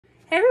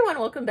Hey everyone,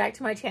 welcome back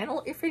to my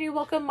channel. If you're new,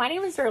 welcome. My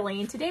name is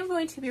Darlene. Today I'm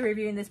going to be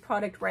reviewing this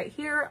product right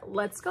here.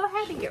 Let's go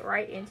ahead and get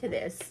right into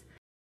this.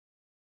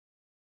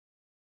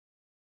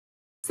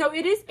 So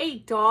it is a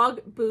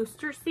dog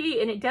booster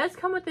seat, and it does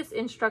come with this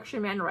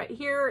instruction manual right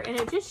here, and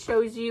it just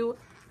shows you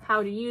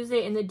how to use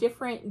it and the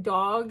different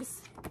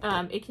dogs.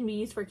 It can be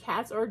used for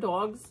cats or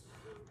dogs.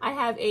 I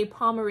have a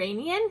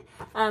Pomeranian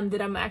that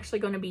I'm actually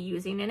going to be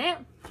using in it.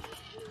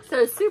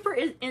 So super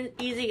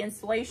easy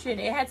installation.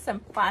 It had some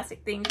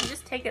plastic things. You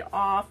just take it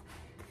off,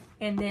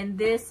 and then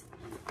this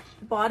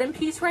bottom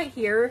piece right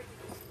here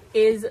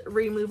is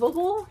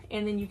removable,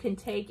 and then you can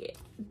take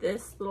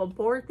this little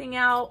board thing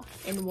out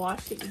and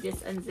wash it. You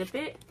just unzip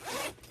it,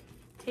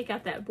 take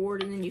out that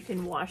board, and then you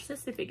can wash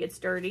this if it gets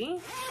dirty.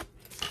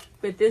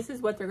 But this is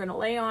what they're going to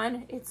lay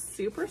on. It's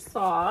super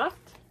soft.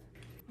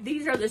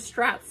 These are the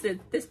straps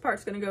that this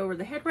part's going to go over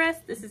the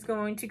headrest. This is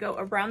going to go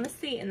around the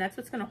seat, and that's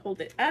what's going to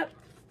hold it up.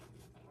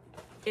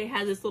 It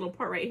has this little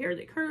part right here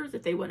that curves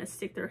if they want to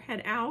stick their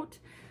head out.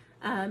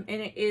 And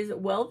it is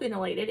well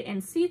ventilated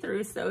and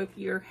see-through, so if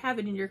you have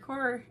it in your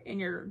car, in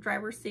your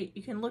driver's seat,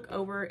 you can look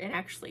over and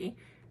actually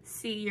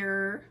see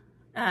your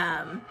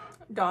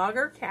dog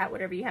or cat,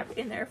 whatever you have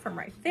in there, from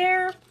right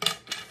there.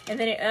 And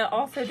then it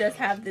also does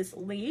have this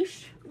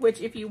leash, which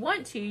if you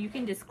want to, you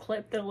can just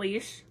clip the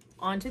leash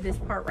onto this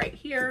part right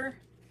here,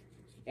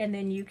 and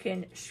then you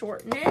can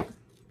shorten it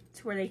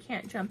to where they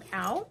can't jump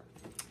out.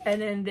 And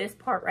then this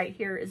part right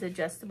here is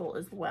adjustable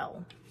as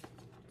well,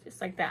 just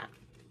like that.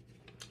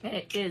 And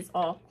it is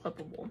all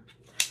clippable.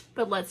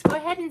 But let's go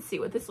ahead and see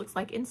what this looks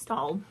like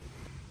installed.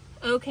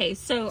 Okay,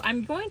 so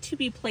I'm going to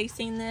be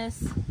placing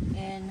this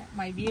in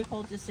my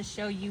vehicle just to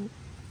show you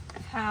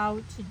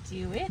how to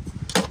do it.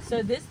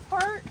 So this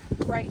part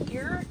right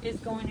here is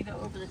going to go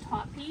over the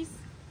top piece,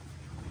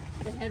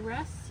 the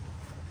headrest,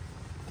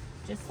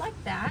 just like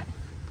that.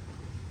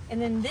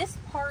 And then this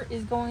part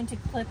is going to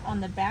clip on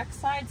the back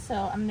side. So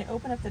I'm going to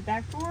open up the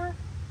back door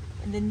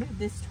and then move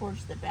this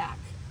towards the back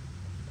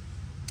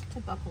to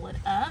buckle it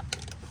up.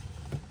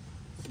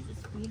 So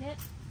just squeeze it.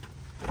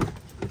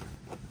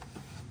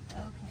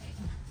 Okay.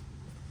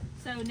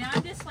 So now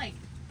I'm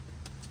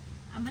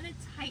going to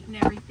tighten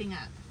everything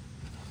up.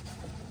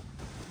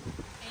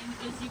 And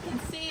as you can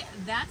see,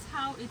 that's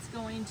how it's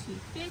going to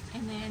fit.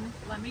 And then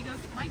let me go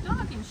get my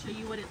dog and show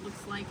you what it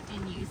looks like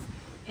in use.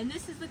 And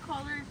this is the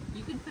collar.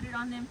 You can put it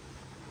on them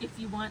if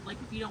you want, like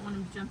if you don't want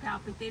them to jump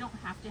out, but they don't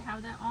have to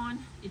have that on.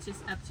 It's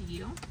just up to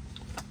you.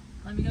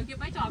 Let me go get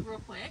my dog real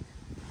quick.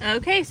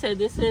 Okay, so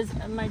this is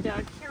my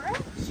dog, Kira.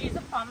 She's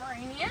a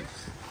Pomeranian.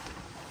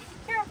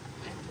 Kira,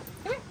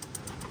 come here.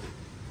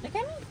 Look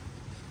at me.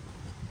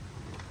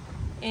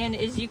 And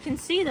as you can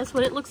see, that's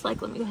what it looks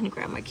like. Let me go ahead and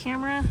grab my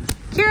camera.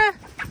 Kira.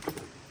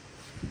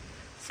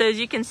 So as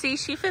you can see,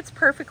 she fits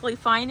perfectly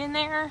fine in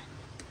there.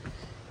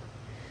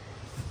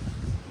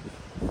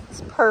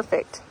 It's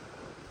perfect.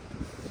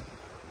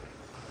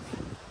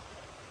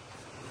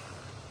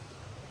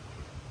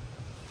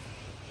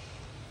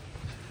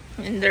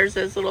 And there's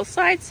those little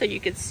sides so you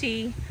can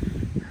see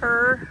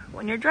her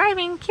when you're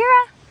driving.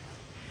 Kira,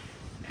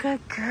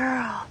 good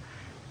girl,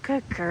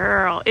 good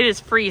girl. It is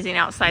freezing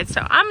outside,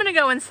 so I'm gonna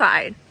go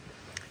inside.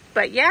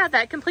 But yeah,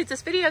 that completes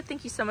this video.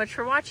 Thank you so much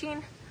for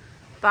watching.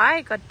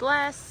 Bye, God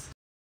bless.